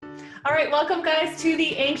All right, welcome guys to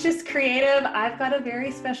the Anxious Creative. I've got a very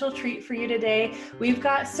special treat for you today. We've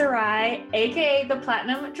got Sarai, aka the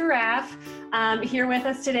Platinum Giraffe, here with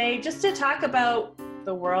us today just to talk about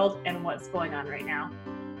the world and what's going on right now.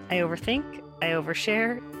 I overthink, I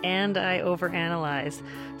overshare, and I overanalyze.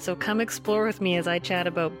 So come explore with me as I chat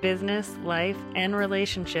about business, life, and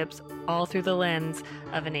relationships, all through the lens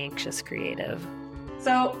of an anxious creative.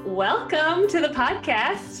 So welcome to the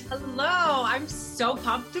podcast. Hello, I'm so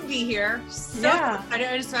pumped to be here. So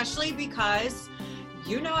excited, especially because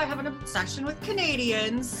I have an obsession with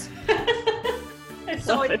Canadians.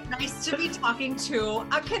 So it's nice to be talking to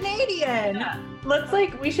a Canadian. Yeah.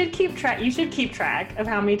 We should keep track. You should keep track of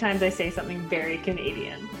how many times I say something very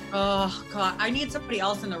Canadian. Oh God, I need somebody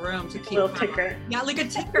else in the room to keep a little ticker. Yeah, like a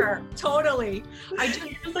ticker. Totally. I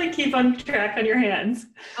just keep on track on your hands.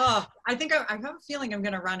 Oh, I think I have a feeling I'm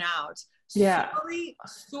going to run out. Yeah.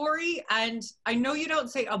 Sorry. And I know you don't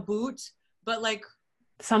say a boot, but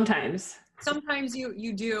sometimes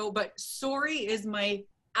you do, but sorry is my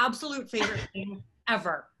absolute favorite thing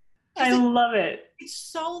ever. I love it. It's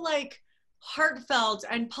so heartfelt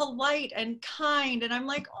and polite and kind. And I'm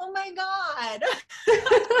like, oh my God.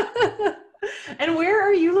 And where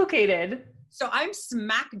are you located? So I'm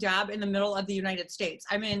smack dab in the middle of the United States.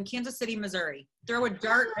 I'm in Kansas City, Missouri. Throw a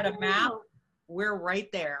dart at a map. We're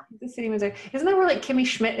right there. Kansas City, Missouri. Isn't that where Kimmy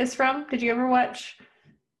Schmidt is from? Did you ever watch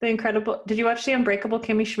did you watch The Unbreakable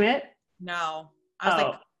Kimmy Schmidt? No. I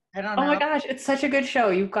don't know. Oh my gosh, it's such a good show.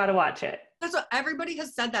 You've got to watch it. That's what everybody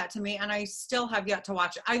has said that to me, and I still have yet to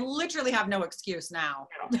watch it. I literally have no excuse now.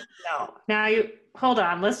 No. Now hold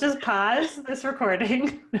on. Let's just pause this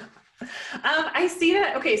recording. I see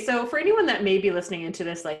that. Okay, so for anyone that may be listening into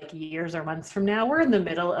this years or months from now, we're in the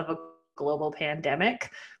middle of a global pandemic.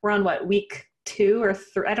 We're on week 2 or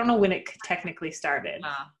 3? I don't know when it technically started.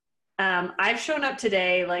 I've shown up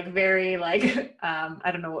today very I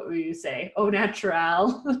don't know what would you say, au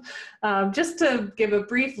naturel, just to give a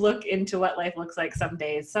brief look into what life looks like some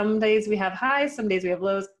days. Some days we have highs, some days we have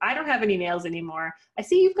lows. I don't have any nails anymore. I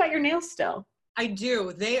see you've got your nails still. I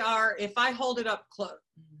do. They are, if I hold it up close,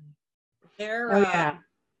 they're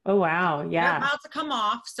oh wow, yeah. They're about to come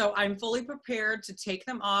off, so I'm fully prepared to take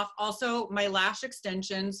them off. Also, my lash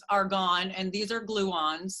extensions are gone, and these are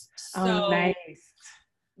glue-ons. So nice.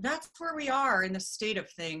 That's where we are in the state of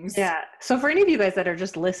things. Yeah. So for any of you guys that are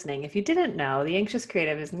just listening, if you didn't know, The Anxious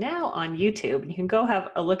Creative is now on YouTube. You can go have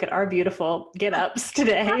a look at our beautiful get-ups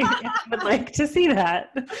today if you would like to see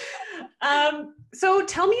that. So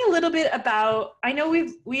tell me a little bit about, I know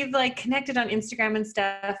we've connected on Instagram and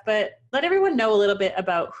stuff, but let everyone know a little bit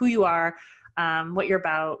about who you are, what you're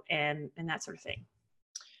about, and that sort of thing.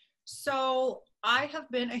 So I have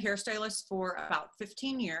been a hairstylist for about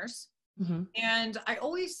 15 years. Mm-hmm. And I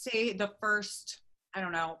always say the first,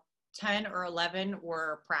 10 or 11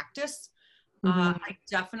 were practice. Mm-hmm. I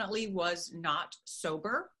definitely was not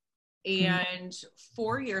sober. And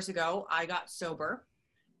 4 years ago, I got sober.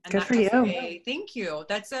 And good for you. Thank you.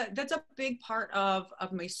 That's a big part of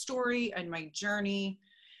my story and my journey.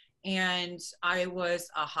 And I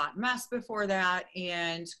was a hot mess before that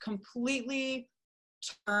and completely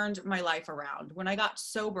turned my life around. When I got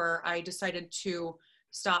sober, I decided to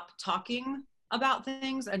stop talking about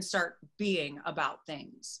things and start being about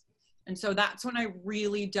things. And so that's when I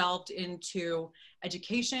really delved into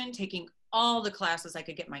education, taking all the classes I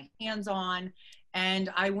could get my hands on. And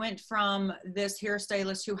I went from this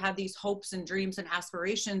hairstylist who had these hopes and dreams and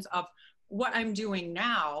aspirations of what I'm doing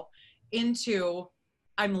now into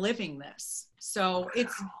I'm living this. So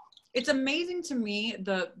it's amazing to me,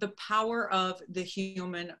 the power of the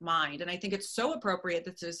human mind. And I think it's so appropriate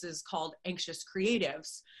that this is called Anxious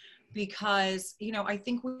Creatives because, I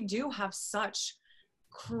think we do have such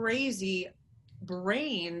crazy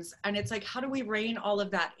brains, and it's how do we rein all of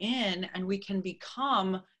that in, and we can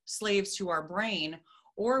become slaves to our brain,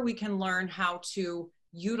 or we can learn how to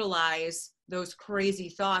utilize those crazy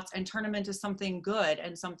thoughts and turn them into something good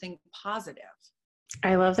and something positive.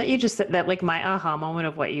 I love that you just said that. My aha moment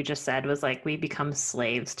of what you just said was we become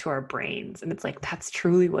slaves to our brains. And it's that's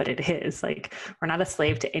truly what it is. We're not a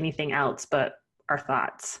slave to anything else but our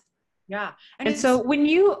thoughts. Yeah. And so when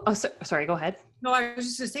you, sorry, go ahead. No, I was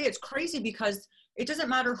just going to say it's crazy because it doesn't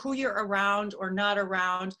matter who you're around or not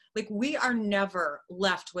around. We are never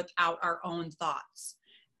left without our own thoughts.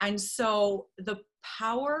 And so the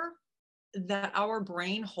power that our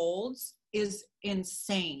brain holds is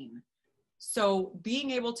insane. So being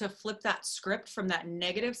able to flip that script from that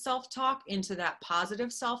negative self-talk into that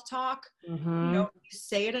positive self-talk, you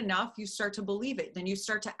say it enough, you start to believe it, then you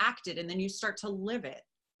start to act it, and then you start to live it.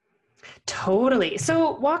 Totally.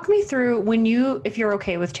 So walk me through if you're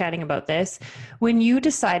okay with chatting about this, when you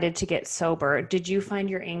decided to get sober, did you find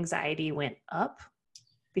your anxiety went up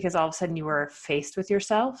because all of a sudden you were faced with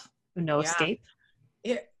yourself? No Yeah. escape?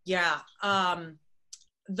 Yeah.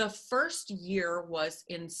 The first year was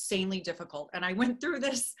insanely difficult. And I went through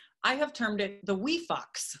this, I have termed it the wee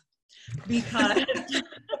fucks, because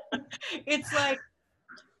it's like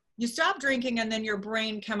you stop drinking and then your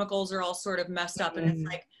brain chemicals are all sort of messed up. And it's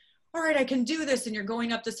like, all right, I can do this. And you're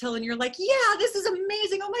going up this hill and you're like, yeah, this is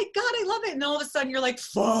amazing. Oh my God, I love it. And all of a sudden you're like,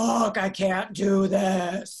 fuck, I can't do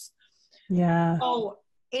this. Yeah. So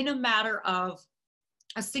in a matter of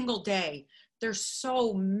a single day, there's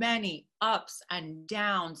so many ups and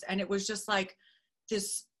downs. And it was just like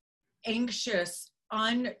this anxious,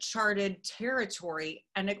 uncharted territory.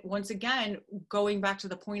 And once again, going back to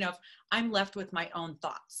the point of I'm left with my own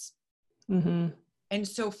thoughts. Mm-hmm. And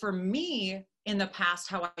so for me in the past,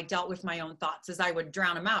 how I dealt with my own thoughts is I would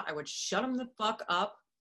drown them out. I would shut them the fuck up.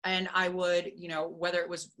 And I would, whether it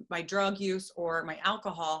was my drug use or my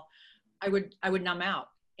alcohol, I would numb out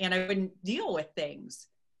and I wouldn't deal with things.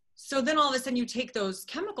 So then all of a sudden you take those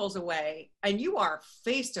chemicals away and you are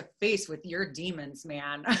face to face with your demons,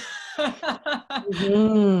 man.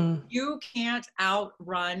 Mm-hmm. You can't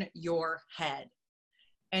outrun your head.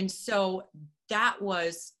 And so that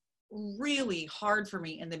was really hard for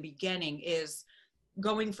me in the beginning, is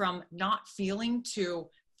going from not feeling to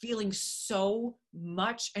feeling so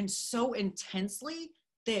much and so intensely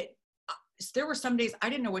that there were some days I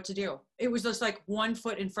didn't know what to do. It was just like one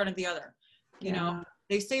foot in front of the other, you know?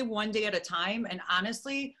 They say one day at a time, and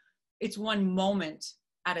honestly, it's one moment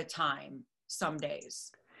at a time some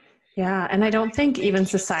days. Yeah. And I don't think even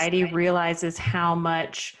society realizes how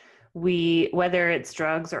much whether it's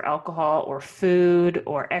drugs or alcohol or food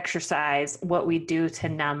or exercise, what we do to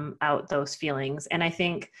numb out those feelings. And I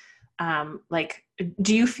think,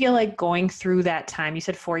 do you feel like going through that time, you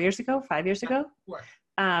said 5 years ago,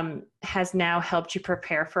 has now helped you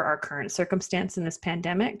prepare for our current circumstance in this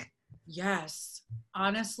pandemic? Yes.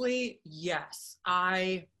 Honestly, yes.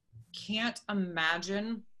 I can't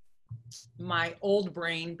imagine my old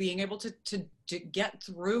brain being able to get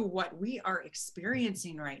through what we are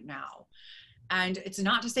experiencing right now. And it's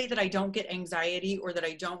not to say that I don't get anxiety or that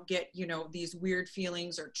I don't get, these weird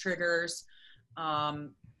feelings or triggers.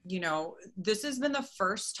 This has been the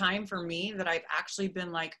first time for me that I've actually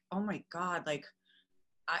been like, oh my God, like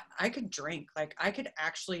I could drink, like I could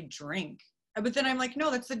actually drink. But then I'm like,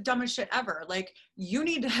 no, that's the dumbest shit ever. Like, you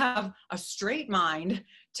need to have a straight mind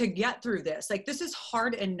to get through this. Like, this is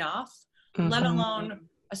hard enough, let alone,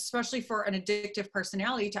 especially for an addictive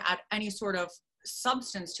personality, to add any sort of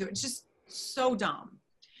substance to it. It's just so dumb.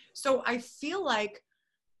 So I feel like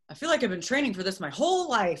I've been training for this my whole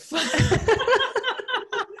life.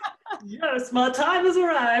 Yes, my time has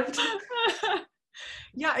arrived.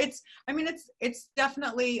 Yeah, it's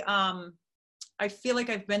definitely, I feel like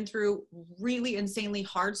I've been through really insanely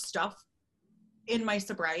hard stuff in my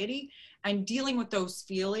sobriety, and dealing with those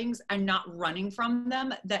feelings and not running from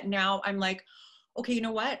them, that now I'm like, okay, you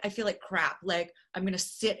know what? I feel like crap. Like, I'm going to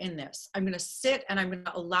sit in this. I'm going to sit and I'm going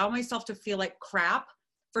to allow myself to feel like crap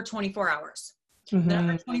for 24 hours. Then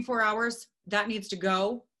after 24 hours, that needs to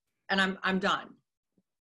go, and I'm done.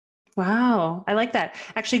 Wow. I like that.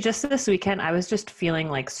 Actually, just this weekend, I was just feeling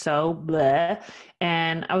like so bleh.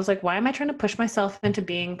 And I was like, why am I trying to push myself into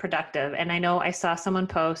being productive? And I know I saw someone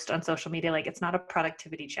post on social media, like, it's not a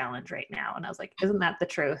productivity challenge right now. And I was like, isn't that the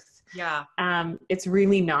truth? Yeah. It's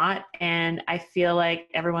really not. And I feel like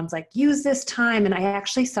everyone's like, use this time. And I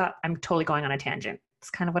actually I'm totally going on a tangent. It's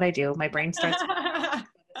kind of what I do. My brain starts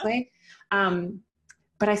this way.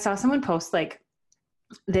 But I saw someone post like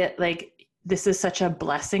that, like, this is such a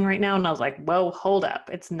blessing right now. And I was like, whoa, hold up.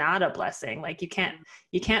 It's not a blessing. Like, you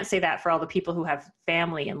can't say that for all the people who have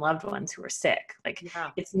family and loved ones who are sick. Like,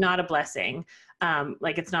 It's not a blessing.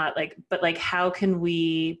 It's not like, but like, how can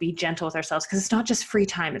we be gentle with ourselves? Cause it's not just free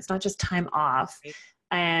time. It's not just time off. Right.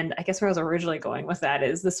 And I guess where I was originally going with that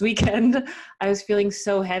is this weekend, I was feeling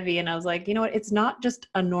so heavy, and I was like, you know what? It's not just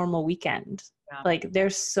a normal weekend. Yeah. Like,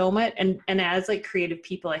 there's so much. And as like creative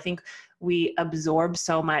people, I think we absorb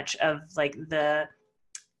so much of like the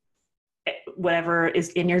whatever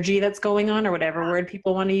is energy that's going on, or whatever word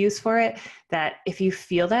people want to use for it, that if you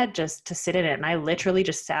feel that, just to sit in it. And I literally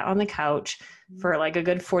just sat on the couch for like a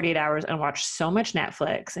good 48 hours and watched so much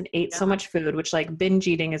Netflix and ate so much food, which, like, binge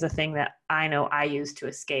eating is a thing that I know I use to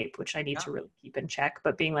escape, which I need to really keep in check.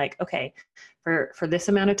 But being like, okay, for this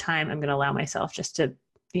amount of time, I'm going to allow myself just to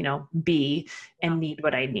be and need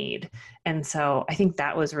what I need. And so I think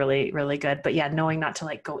that was really, really good. But yeah, knowing not to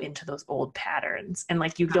like go into those old patterns and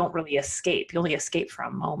like you don't really escape. You only escape for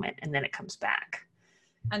a moment and then it comes back.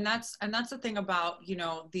 And that's the thing about,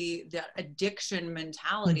 the addiction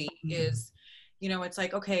mentality is, it's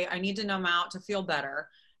like, okay, I need to numb out to feel better.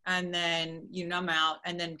 And then you numb out,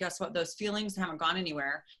 and then guess what? Those feelings haven't gone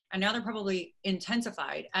anywhere. And now they're probably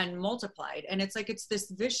intensified and multiplied. And it's like, it's this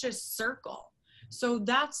vicious circle. So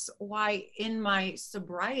that's why in my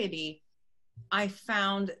sobriety, I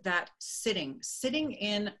found that sitting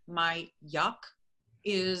in my yuck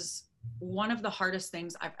is one of the hardest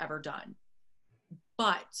things I've ever done.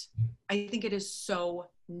 But I think it is so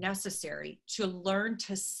necessary to learn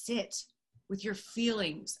to sit with your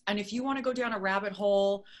feelings. And if you want to go down a rabbit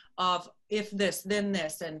hole of if this, then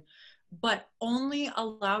this, but only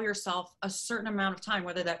allow yourself a certain amount of time,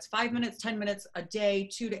 whether that's 5 minutes, 10 minutes, a day,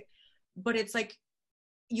 2 days, but it's like,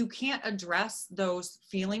 you can't address those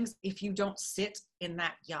feelings if you don't sit in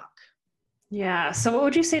that yuck. Yeah. So what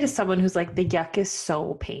would you say to someone who's like, the yuck is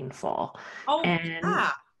so painful? Oh,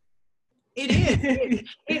 yeah, it is.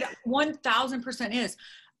 It 1000% is.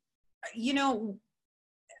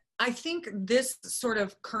 I think this sort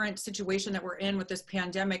of current situation that we're in with this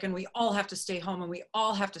pandemic, and we all have to stay home and we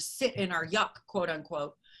all have to sit in our yuck, quote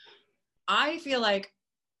unquote. I feel like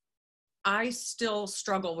I still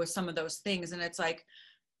struggle with some of those things. And it's like,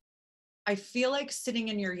 I feel like sitting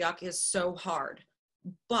in your yuck is so hard,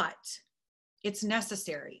 but it's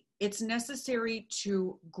necessary. It's necessary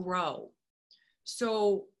to grow.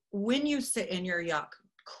 So when you sit in your yuck,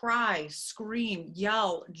 cry, scream,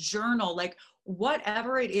 yell, journal, like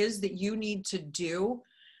whatever it is that you need to do.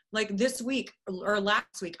 Like this week or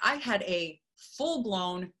last week, I had a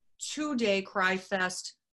full-blown 2-day cry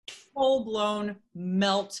fest, full-blown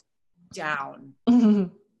meltdown.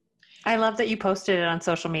 I love that you posted it on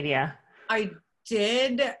social media. I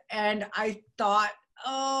did. And I thought,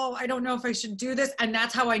 oh, I don't know if I should do this. And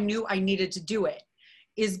that's how I knew I needed to do it,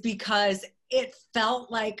 is because it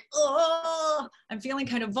felt like, oh, I'm feeling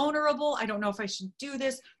kind of vulnerable. I don't know if I should do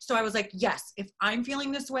this. So I was like, yes, if I'm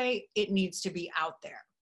feeling this way, it needs to be out there.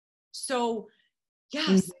 So yeah,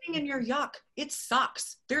 sitting in your yuck, it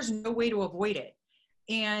sucks. There's no way to avoid it.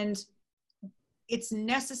 And it's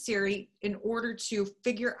necessary in order to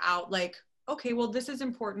figure out like, okay, well, this is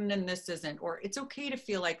important and this isn't, or it's okay to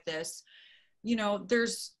feel like this.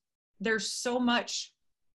 There's so much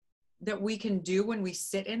that we can do when we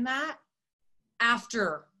sit in that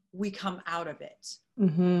after we come out of it.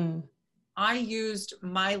 I used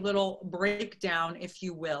my little breakdown, if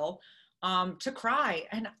you will, to cry.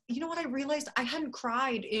 And you know what? I realized I hadn't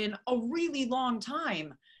cried in a really long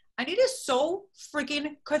time. And it is so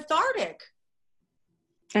freaking cathartic.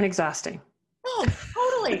 And exhausting. Oh,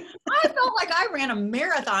 totally. I felt like I ran a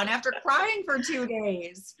marathon after crying for 2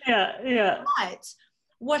 days. Yeah. But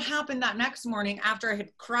what happened that next morning after I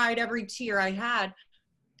had cried every tear I had,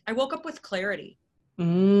 I woke up with clarity.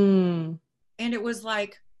 And it was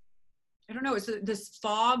like, I don't know, it's this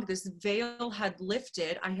fog, this veil had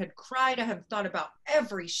lifted. I had cried. I had thought about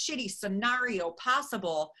every shitty scenario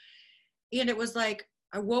possible. And it was like,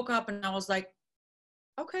 I woke up and I was like,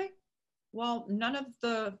 okay, well, none of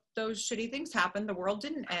those shitty things happened. The world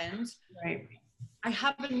didn't end. Right. I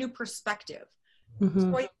have a new perspective.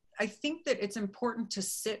 So I think that it's important to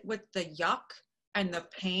sit with the yuck and the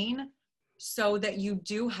pain so that you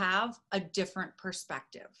do have a different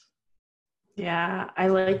perspective. Yeah, I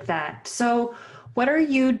like that. So what are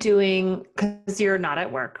you doing? Because you're not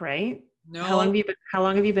at work, right? No. How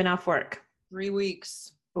long have you been off work? 3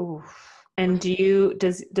 weeks. Ooh. And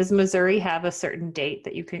does Missouri have a certain date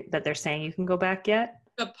that they're saying you can go back yet?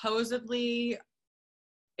 Supposedly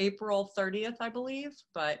April 30th, I believe,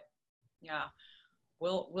 but yeah,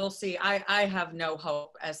 we'll see. I have no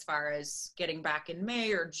hope as far as getting back in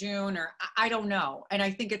May or June, or I don't know. And I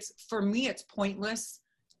think for me, it's pointless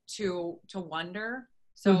to wonder.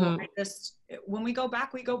 So when we go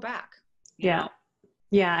back, we go back. You know?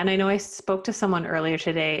 Yeah. And I know I spoke to someone earlier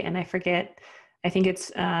today and I think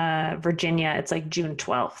it's Virginia. It's like June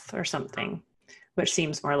 12th or something, which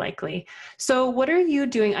seems more likely. So what are you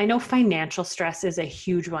doing? I know financial stress is a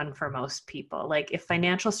huge one for most people. Like if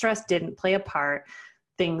financial stress didn't play a part,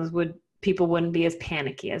 people wouldn't be as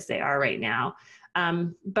panicky as they are right now.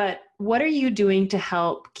 But what are you doing to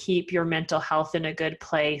help keep your mental health in a good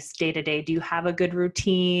place day to day? Do you have a good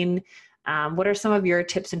routine? What are some of your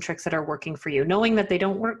tips and tricks that are working for you? Knowing that they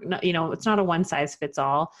don't work, it's not a one size fits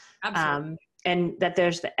all. Absolutely. And that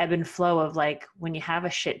there's the ebb and flow of like, when you have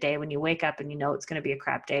a shit day, when you wake up and it's going to be a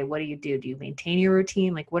crap day, what do you do? Do you maintain your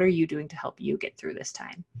routine? Like, what are you doing to help you get through this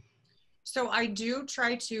time? So I do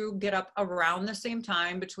try to get up around the same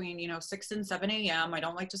time between, 6 and 7 a.m. I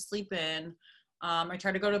don't like to sleep in. I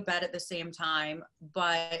try to go to bed at the same time,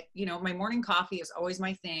 but my morning coffee is always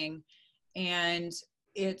my thing. And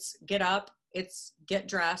it's get up, it's get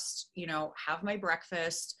dressed, have my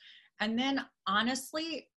breakfast. And then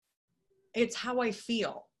honestly, it's how I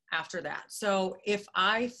feel after that. So if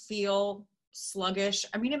I feel sluggish,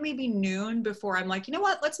 I mean, it may be noon before I'm like, you know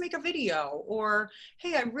what, let's make a video, or,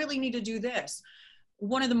 hey, I really need to do this.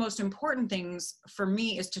 One of the most important things for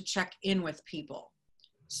me is to check in with people.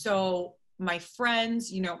 So my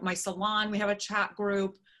friends, my salon, we have a chat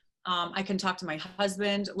group. I can talk to my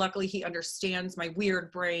husband. Luckily, he understands my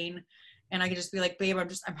weird brain, and I can just be like, babe,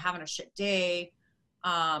 I'm having a shit day.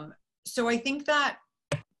 So I think that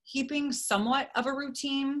keeping somewhat of a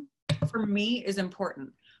routine for me is important,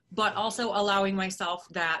 but also allowing myself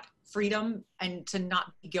that freedom and to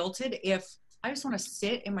not be guilted if I just want to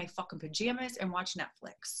sit in my fucking pajamas and watch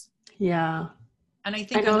Netflix. Yeah. And I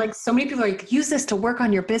think I know, like, so many people are like, use this to work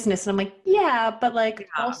on your business. And I'm like, yeah, but like,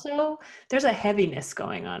 Yeah. also there's a heaviness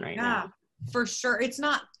going on right now. For sure. It's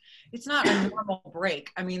not a normal break.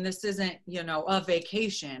 I mean, this isn't, a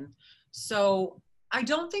vacation. So I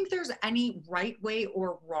don't think there's any right way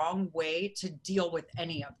or wrong way to deal with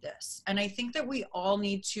any of this. And I think that we all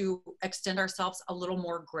need to extend ourselves a little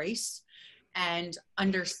more grace and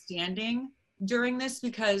understanding during this,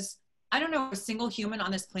 because I don't know a single human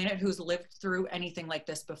on this planet who's lived through anything like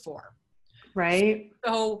this before. Right.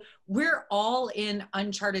 So we're all in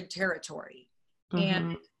uncharted territory. Mm-hmm.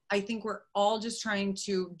 And I think we're all just trying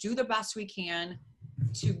to do the best we can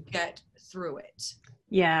to get through it.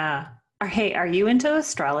 Yeah. Hey, are you into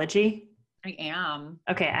astrology? I am.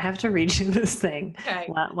 Okay, I have to read you this thing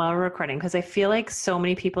while we're recording, because I feel like so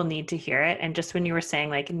many people need to hear it. And just when you were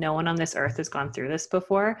saying like no one on this earth has gone through this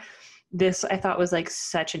before, this I thought was like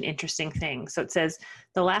such an interesting thing. So it says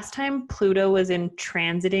the last time Pluto was in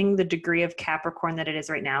transiting the degree of Capricorn that it is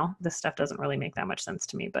right now. This stuff doesn't really make that much sense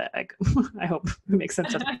to me, but I hope it makes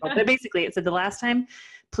sense to people. But basically it said the last time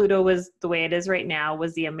Pluto was the way it is right now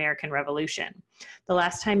was the American Revolution. The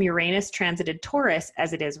last time Uranus transited Taurus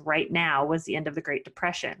as it is right now was the end of the Great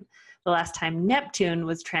Depression. The last time Neptune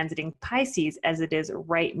was transiting Pisces as it is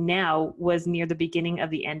right now was near the beginning of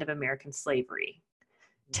the end of American slavery.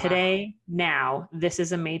 Wow. Today, now, this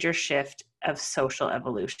is a major shift of social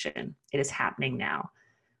evolution. It is happening now.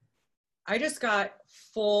 I just got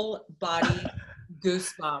full body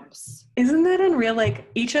goosebumps. Isn't that unreal? Like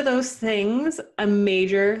each of those things, a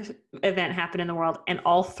major event happened in the world, and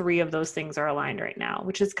all three of those things are aligned right now,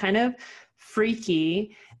 which is kind of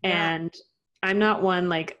freaky. Yeah. And I'm not one,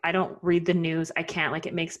 like, I don't read the news. I can't, like,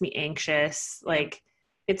 it makes me anxious. Like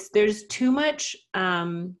there's too much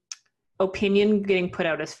opinion getting put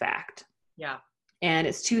out as fact. Yeah. And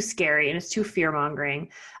it's too scary and it's too fear mongering.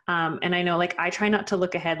 And I know, like, I try not to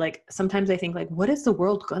look ahead. Like sometimes I think like, what is the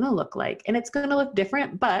world going to look like? And it's going to look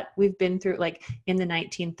different, but we've been through, like in the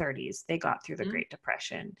 1930s, they got through the Great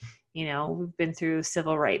Depression, we've been through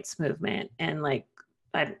civil rights movement, and like,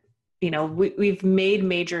 we've made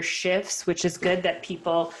major shifts, which is good that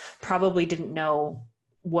people probably didn't know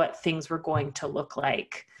what things were going to look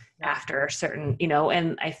like after a certain,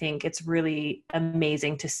 and I think it's really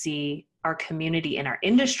amazing to see our community and our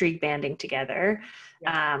industry banding together.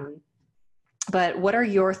 Yeah. But what are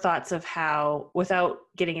your thoughts of how, without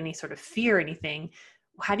getting any sort of fear or anything,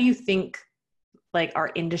 how do you think like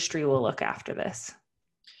our industry will look after this?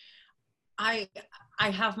 I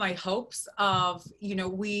have my hopes of,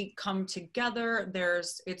 we come together.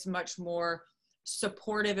 It's much more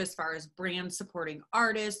supportive as far as brands supporting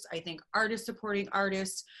artists. I think artists supporting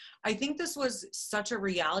artists. I think this was such a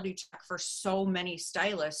reality check for so many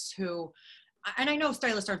stylists who, and I know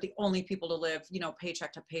stylists aren't the only people to live,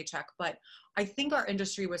 paycheck to paycheck, but I think our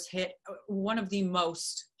industry was hit one of the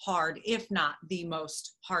most hard, if not the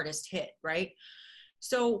most hardest hit, right?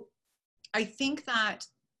 So I think that,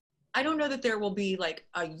 I don't know that there will be like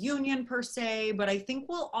a union per se, but I think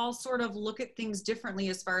we'll all sort of look at things differently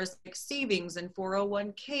as far as like savings and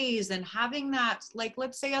 401ks and having that, like,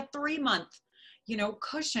 let's say a 3-month,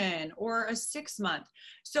 cushion, or a 6-month.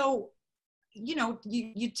 So,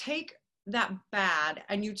 you take that bad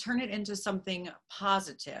and you turn it into something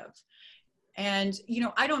positive. And,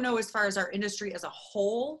 I don't know as far as our industry as a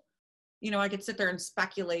whole, I could sit there and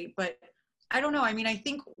speculate, but I don't know. I mean, I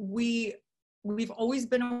think we've always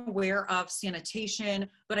been aware of sanitation,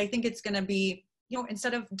 but I think it's going to be,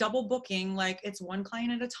 instead of double booking, like it's one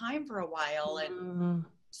client at a time for a while. And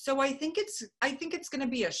so I think it's going to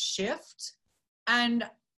be a shift, and,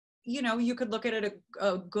 you could look at it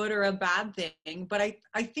a good or a bad thing, but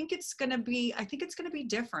I think it's going to be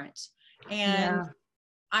different. And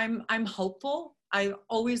Yeah. I'm hopeful. I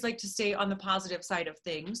always like to stay on the positive side of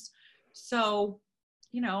things. So,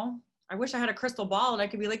 you know, I wish I had a crystal ball and I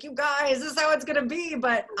could be like, you guys, this is how it's gonna be,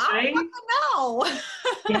 but I Right? don't know.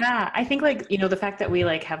 Yeah, I think like, you know, the fact that we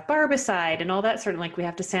like have barbicide and all that sort of like we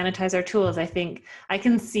have to sanitize our tools. I think I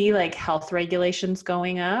can see like health regulations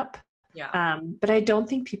going up. Yeah. But I don't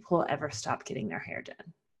think people will ever stop getting their hair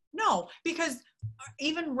done. No, because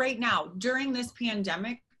even right now, during this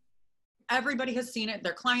pandemic, everybody has seen it.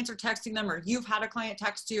 Their clients are texting them, or you've had a client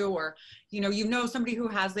text you, or, you know somebody who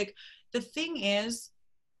has, like, the thing is,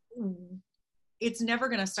 it's never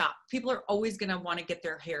going to stop. People are always going to want to get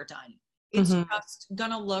their hair done. It's just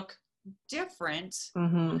going to look different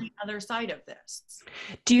on the other side of this.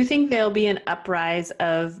 Do you think there'll be an uprise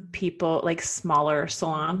of people like smaller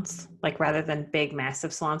salons, like rather than big,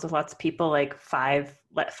 massive salons with lots of people, like five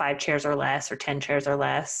chairs or less, or 10 chairs or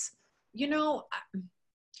less? You know,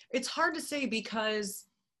 it's hard to say, because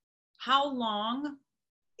how long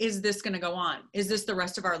is this going to go on? Is this the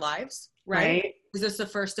rest of our lives? Right? Is this the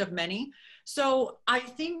first of many? So I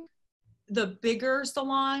think the bigger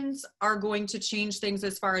salons are going to change things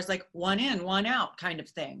as far as like one in, one out kind of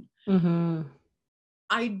thing.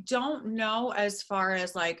 I don't know as far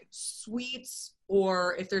as like suites,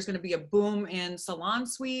 or if there's going to be a boom in salon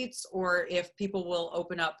suites, or if people will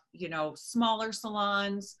open up, smaller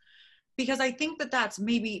salons, because I think that that's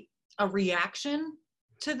maybe a reaction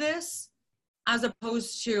to this as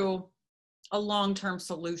opposed to a long-term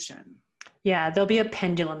solution. Yeah, there'll be a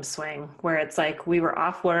pendulum swing where it's like we were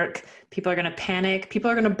off work, people are going to panic, people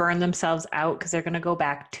are going to burn themselves out because they're going to go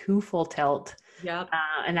back to full tilt. Yep.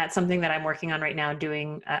 And that's something that I'm working on right now,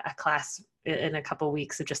 doing a class in a couple of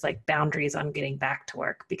weeks of just like boundaries on getting back to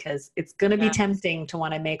work, because it's going to be tempting to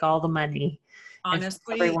want to make all the money.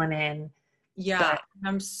 Honestly, and everyone in. Yeah,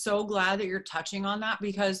 I'm so glad that you're touching on that,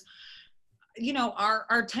 because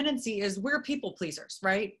our tendency is we're people pleasers,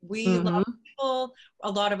 right? We love people. A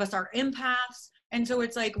lot of us are empaths. And so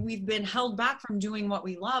it's like we've been held back from doing what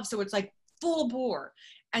we love. So it's like full bore.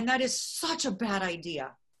 And that is such a bad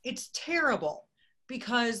idea. It's terrible,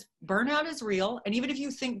 because burnout is real. And even if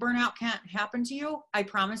you think burnout can't happen to you, I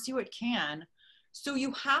promise you it can. So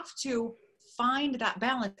you have to find that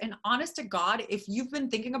balance. And honest to God, if you've been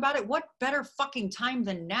thinking about it, what better fucking time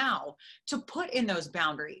than now to put in those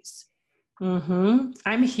boundaries?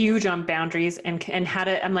 I'm huge on boundaries and how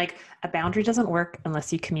to, I'm like, a boundary doesn't work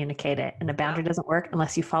unless you communicate it. And a boundary doesn't work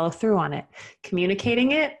unless you follow through on it.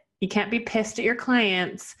 Communicating it, you can't be pissed at your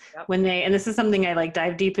clients when and this is something I like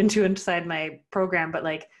dive deep into inside my program, but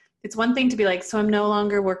like, it's one thing to be like, so I'm no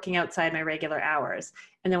longer working outside my regular hours.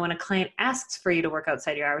 And then when a client asks for you to work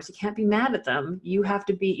outside your hours, you can't be mad at them. You have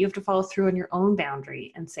to follow through on your own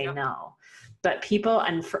boundary and say no. But people,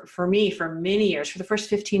 and for me, for many years, for the first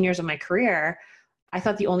 15 years of my career, I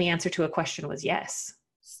thought the only answer to a question was yes.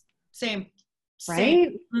 Same.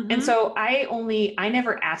 Right? And so I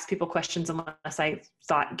never asked people questions unless I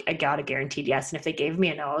thought I got a guaranteed yes. And if they gave me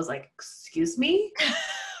a no, I was like, excuse me?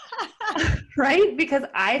 Right? Because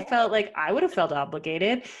I felt like I would have felt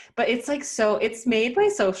obligated, but it's like, so it's made my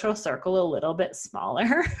social circle a little bit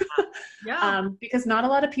smaller. Because not a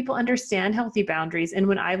lot of people understand healthy boundaries. And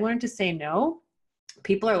when I've learned to say no,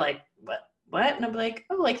 people are like, what? And I'm like,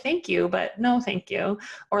 oh, like, thank you, but no, thank you.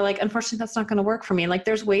 Or like, unfortunately, that's not going to work for me. And like,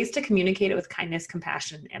 there's ways to communicate it with kindness,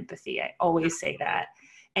 compassion, and empathy. I always say that.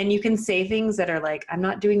 And you can say things that are like, I'm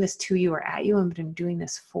not doing this to you or at you, but I'm doing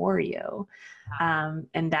this for you.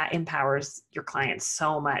 And that empowers your clients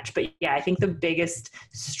so much. But yeah, I think the biggest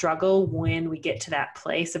struggle when we get to that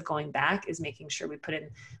place of going back is making sure we put in,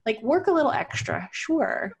 like, work a little extra,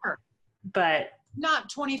 sure. But not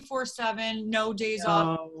 24/7, no days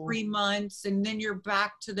off, 3 months, and then you're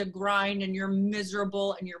back to the grind and you're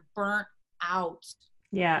miserable and you're burnt out.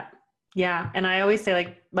 Yeah. Yeah. And I always say,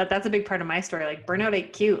 like, but that's a big part of my story. Like, burnout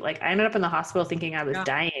ain't cute. Like, I ended up in the hospital thinking I was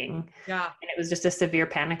dying. Yeah. And it was just a severe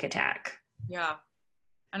panic attack. Yeah.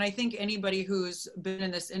 And I think anybody who's been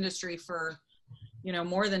in this industry for,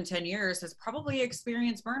 more than 10 years has probably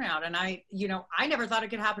experienced burnout. And I never thought it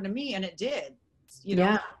could happen to me, and it did.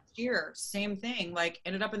 Last year, same thing, like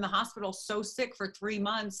ended up in the hospital so sick for 3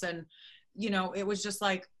 months. And, it was just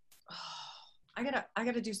like, oh, I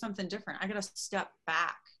gotta do something different. I gotta step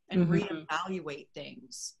back and reevaluate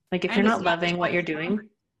things. Like, if you're not loving what you're doing.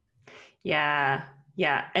 Yeah.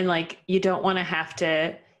 Yeah. And like, you don't want to have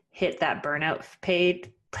to hit that burnout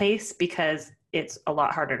place, because it's a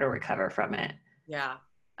lot harder to recover from it. Yeah.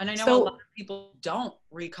 And I know a lot of people don't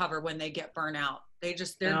recover when they get burnout. They're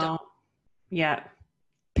done. Yeah.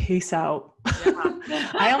 Peace out.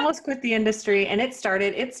 Yeah. I almost quit the industry, and it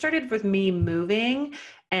started with me moving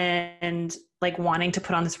and like wanting to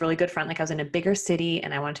put on this really good front. Like I was in a bigger city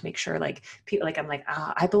and I wanted to make sure like people, like, I'm like,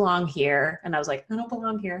 I belong here. And I was like, I don't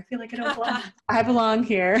belong here. I feel like I don't belong. I belong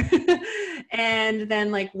here. And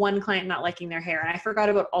then like one client not liking their hair. And I forgot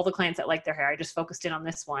about all the clients that liked their hair. I just focused in on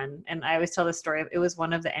this one. And I always tell this story of, it was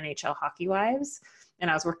one of the NHL hockey wives. And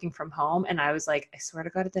I was working from home and I was like, I swear to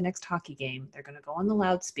God, at the next hockey game, they're going to go on the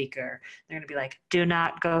loudspeaker. They're going to be like, do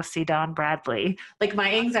not go see Don Bradley. Like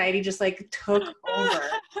my anxiety just like took over.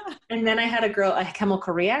 And then I had a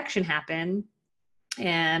chemical reaction happen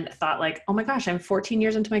and thought like, oh my gosh, I'm 14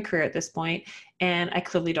 years into my career at this point, and I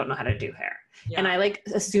clearly don't know how to do hair. Yeah. And I like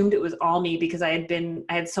assumed it was all me because I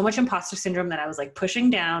had so much imposter syndrome that I was like pushing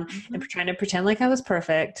down and trying to pretend like I was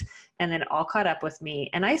perfect, and then it all caught up with me.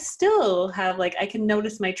 And I still have like, I can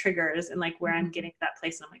notice my triggers and like where I'm getting to that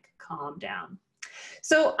place, and I'm like, calm down.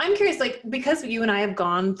 So I'm curious, like, because you and I have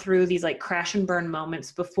gone through these like crash and burn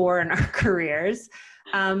moments before in our careers,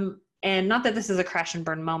 and not that this is a crash and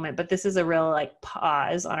burn moment, but this is a real like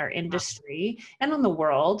pause on our industry and on the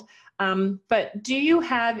world. But do you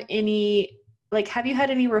have any, like, have you had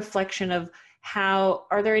any reflection of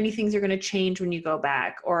are there any things you're going to change when you go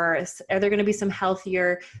back? Or are there going to be some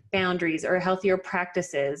healthier boundaries or healthier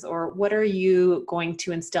practices? Or what are you going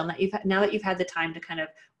to instill now that you've had the time to kind of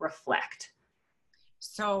reflect?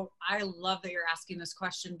 So I love that you're asking this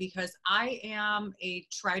question because I am a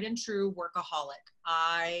tried and true workaholic.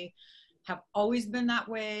 I have always been that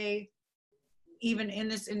way. Even in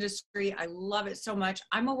this industry, I love it so much.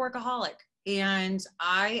 I'm a workaholic, and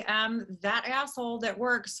I am that asshole that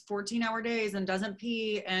works 14-hour days and doesn't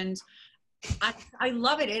pee. And I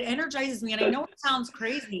love it. It energizes me. And I know it sounds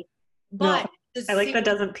crazy, but no, I like that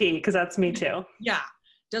doesn't pee, because that's me too. Yeah.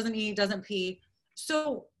 Doesn't eat, doesn't pee.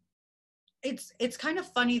 So it's kind of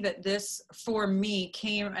funny that this, for me,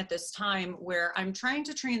 came at this time where I'm trying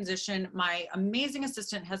to transition. My amazing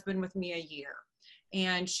assistant has been with me a year,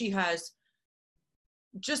 and she has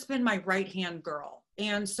just been my right-hand girl.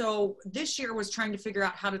 And so this year was trying to figure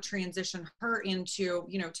out how to transition her into,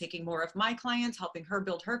 taking more of my clients, helping her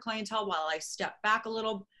build her clientele while I step back a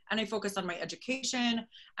little and I focus on my education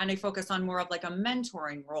and I focus on more of like a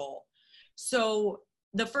mentoring role. So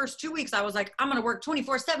the first 2 weeks I was like, I'm going to work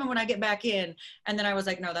 24/7 when I get back in. And then I was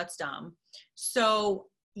like, no, that's dumb. So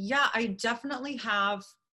yeah, I definitely have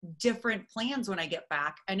different plans when I get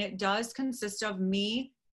back. And it does consist of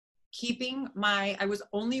me keeping I was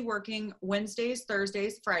only working Wednesdays,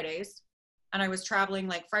 Thursdays, Fridays. And I was traveling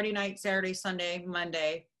like Friday night, Saturday, Sunday,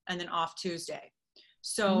 Monday, and then off Tuesday.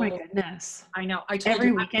 So oh my goodness. I know.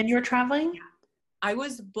 Every weekend you were traveling? Yeah. I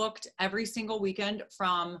was booked every single weekend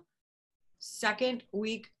from third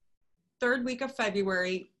week of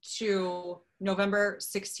February to November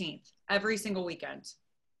 16th, every single weekend.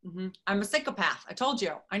 I'm a psychopath. I told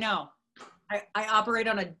you, I know. I operate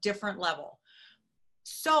on a different level.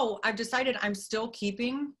 So I've decided I'm still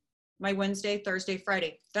keeping my Wednesday, Thursday,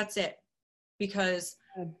 Friday. That's it. Because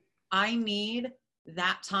I need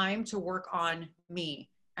that time to work on me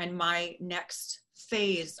and my next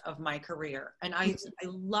phase of my career. And I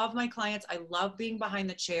love my clients. I love being behind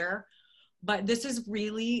the chair. But this has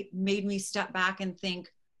really made me step back and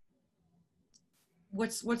think,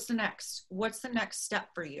 what's the next? What's the next step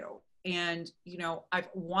for you? And, I've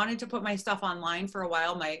wanted to put my stuff online for a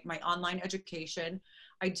while, my online education.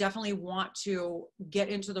 I definitely want to get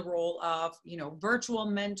into the role of, virtual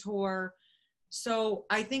mentor. So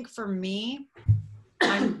I think for me,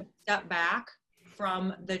 I'm going to step back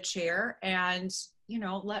from the chair and,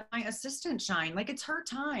 let my assistant shine. Like it's her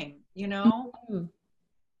time,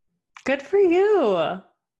 Good for you.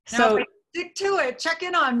 So stick to it. Check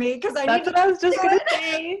in on me because that's what I was just going to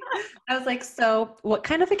say. I was like, so what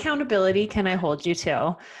kind of accountability can I hold you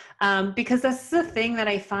to? Because that's the thing that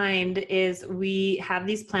I find is we have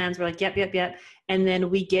these plans. We're like, yep. And then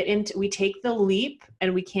we take the leap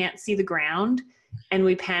and we can't see the ground and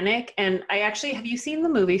we panic. And have you seen the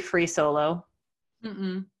movie Free Solo?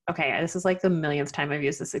 Mm-mm. Okay. This is like the millionth time I've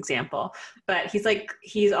used this example, but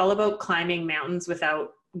he's all about climbing mountains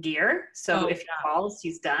without gear. So if he falls,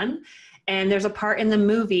 he's done. And there's a part in the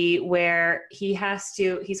movie where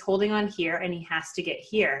he's holding on here and he has to get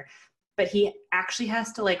here, but he actually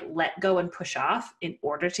has to like let go and push off in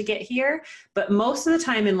order to get here. But most of the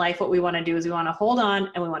time in life, what we want to do is we want to hold on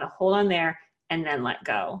and we want to hold on there and then let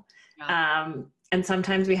go. Yeah. And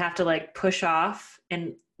sometimes we have to like push off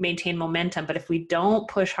and maintain momentum. But if we don't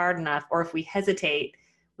push hard enough, or if we hesitate,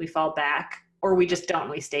 we fall back, or we just don't,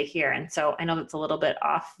 we stay here. And so I know that's a little bit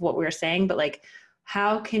off what we were saying, but like,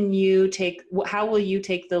 how will you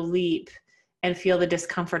take the leap and feel the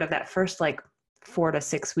discomfort of that first like 4 to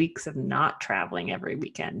 6 weeks of not traveling every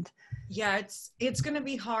weekend? Yeah, it's going to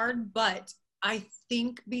be hard, but I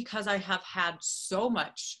think because I have had so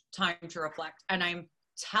much time to reflect and I'm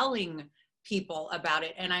telling people about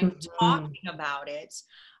it and I'm talking about it,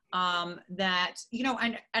 that, you know,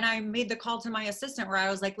 and I made the call to my assistant where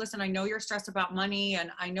I was like, listen, I know you're stressed about money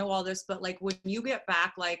and I know all this, but like when you get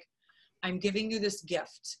back, like I'm giving you this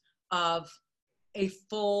gift of a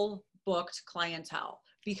full booked clientele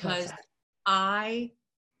because I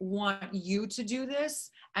want you to do this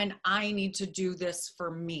and I need to do this for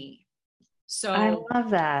me. So I love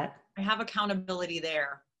that. I have accountability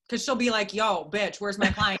there because she'll be like, yo, bitch, where's my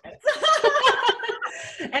client?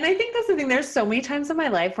 And I think that's the thing. There's so many times in my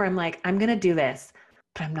life where I'm like, I'm going to do this,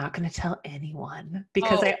 but I'm not going to tell anyone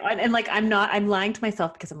because I'm lying to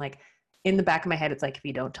myself because I'm like, in the back of my head, it's like, if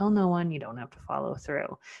you don't tell no one, you don't have to follow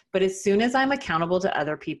through. But as soon as I'm accountable to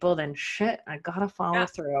other people, then shit, I got to follow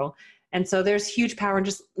through. And so there's huge power in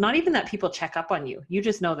just not even that people check up on you. You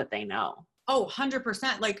just know that they know. Oh,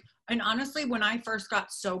 100%. Like, and honestly, when I first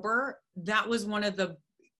got sober, that was one of the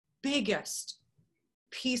biggest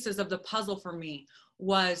pieces of the puzzle for me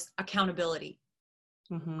was accountability.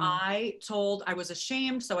 I was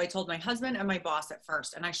ashamed. So I told my husband and my boss at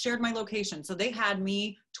first, and I shared my location. So they had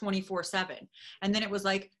me 24/7. And then it was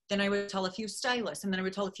like, then I would tell a few stylists and then I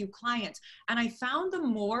would tell a few clients. And I found the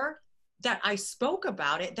more that I spoke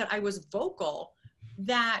about it, that I was vocal,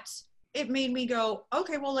 that it made me go,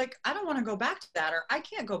 okay, well, like, I don't want to go back to that, or I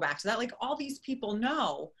can't go back to that. Like all these people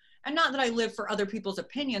know, and not that I live for other people's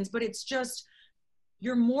opinions, but it's just,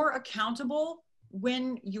 you're more accountable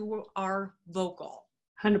when you are vocal.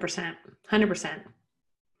 100%. 100%.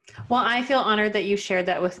 Well, I feel honored that you shared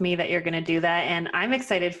that with me, that you're going to do that. And I'm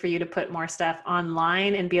excited for you to put more stuff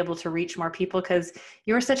online and be able to reach more people because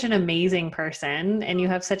you're such an amazing person and you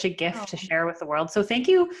have such a gift to share with the world. So thank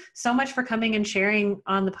you so much for coming and sharing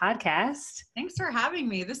on the podcast. Thanks for having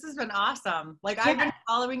me. This has been awesome. Like I've been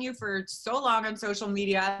following you for so long on social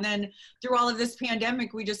media, and then through all of this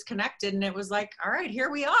pandemic, we just connected and it was like, all right,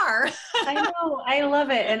 here we are. I know. I love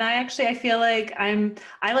it. And I feel like I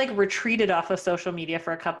retreated off of social media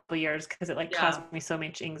for a couple of years because it caused me so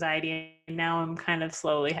much anxiety. And now I'm kind of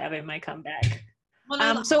slowly having my comeback.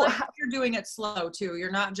 Well, so you're doing it slow too.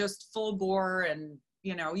 You're not just full bore, and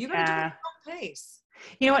you got to do it at your own pace.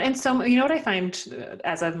 You know what? And so, you know what I find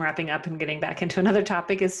as I'm wrapping up and getting back into another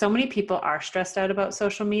topic is so many people are stressed out about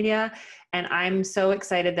social media. And I'm so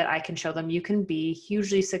excited that I can show them you can be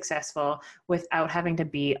hugely successful without having to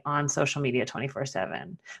be on social media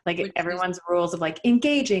 24/7. Like everyone's rules of like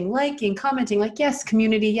engaging, liking, commenting, like, yes,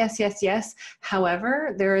 community. Yes, yes, yes.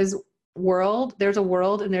 However, there's a world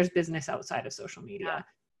and there's business outside of social media.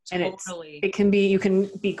 Yeah, and you can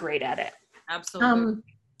be great at it. Absolutely.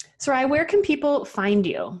 Sarai, where can people find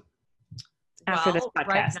you after this podcast?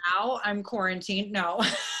 Right now I'm quarantined. No.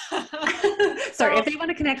 Sorry, if they want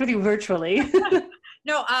to connect with you virtually.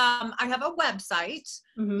 No, I have a website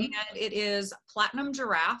and it is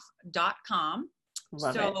platinumgiraffe.com.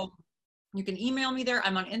 Love it. You can email me there.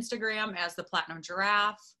 I'm on Instagram as the Platinum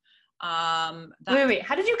Giraffe. Wait.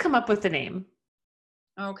 How did you come up with the name?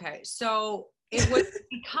 Okay. So it was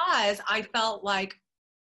because I felt like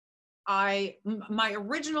my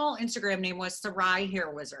original Instagram name was Sarai Hair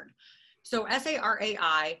Wizard. So Sarai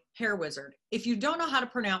Hair Wizard. If you don't know how to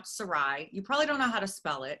pronounce Sarai, you probably don't know how to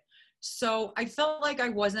spell it. So I felt like I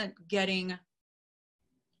wasn't getting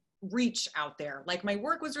reach out there. Like my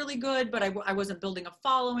work was really good, but I wasn't building a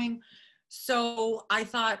following. So I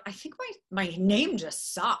thought, I think my name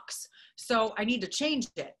just sucks. So I need to change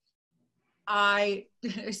it. I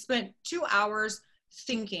spent 2 hours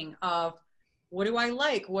thinking of, what do I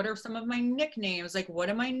like? What are some of my nicknames? Like, what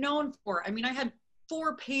am I known for? I mean, I had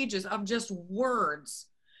 4 pages of just words.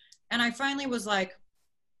 And I finally was like,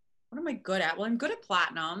 what am I good at? Well, I'm good at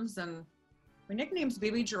platinums, and my nickname's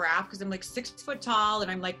Baby Giraffe because I'm like 6 foot tall and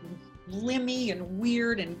I'm like limmy and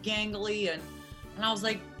weird and gangly. And I was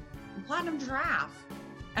like, Platinum Giraffe.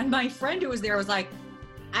 And my friend who was there was like,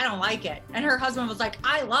 I don't like it. And her husband was like,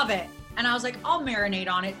 I love it. And I was like, I'll marinate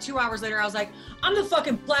on it. 2 hours later, I was like, I'm the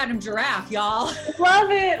fucking Platinum Giraffe, y'all.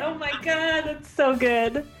 Love it. Oh my God. That's so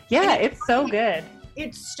good. Yeah, it's so good.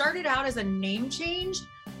 It started out as a name change,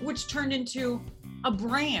 which turned into a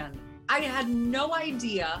brand. I had no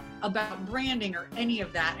idea about branding or any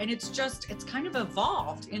of that. And it's kind of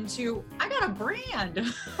evolved into, I got a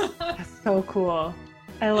brand. That's so cool.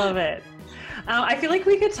 I love it. I feel like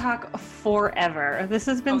we could talk forever. This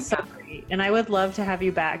has been so great. And I would love to have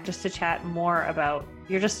you back just to chat more about,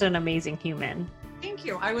 you're just an amazing human. Thank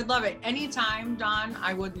you. I would love it. Anytime, Dawn.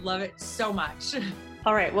 I would love it so much.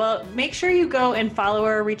 All right. Well, make sure you go and follow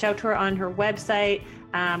her, reach out to her on her website.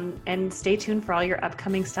 And stay tuned for all your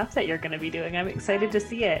upcoming stuff that you're going to be doing. I'm excited to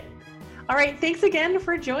see it. All right. Thanks again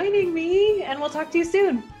for joining me, and we'll talk to you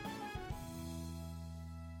soon.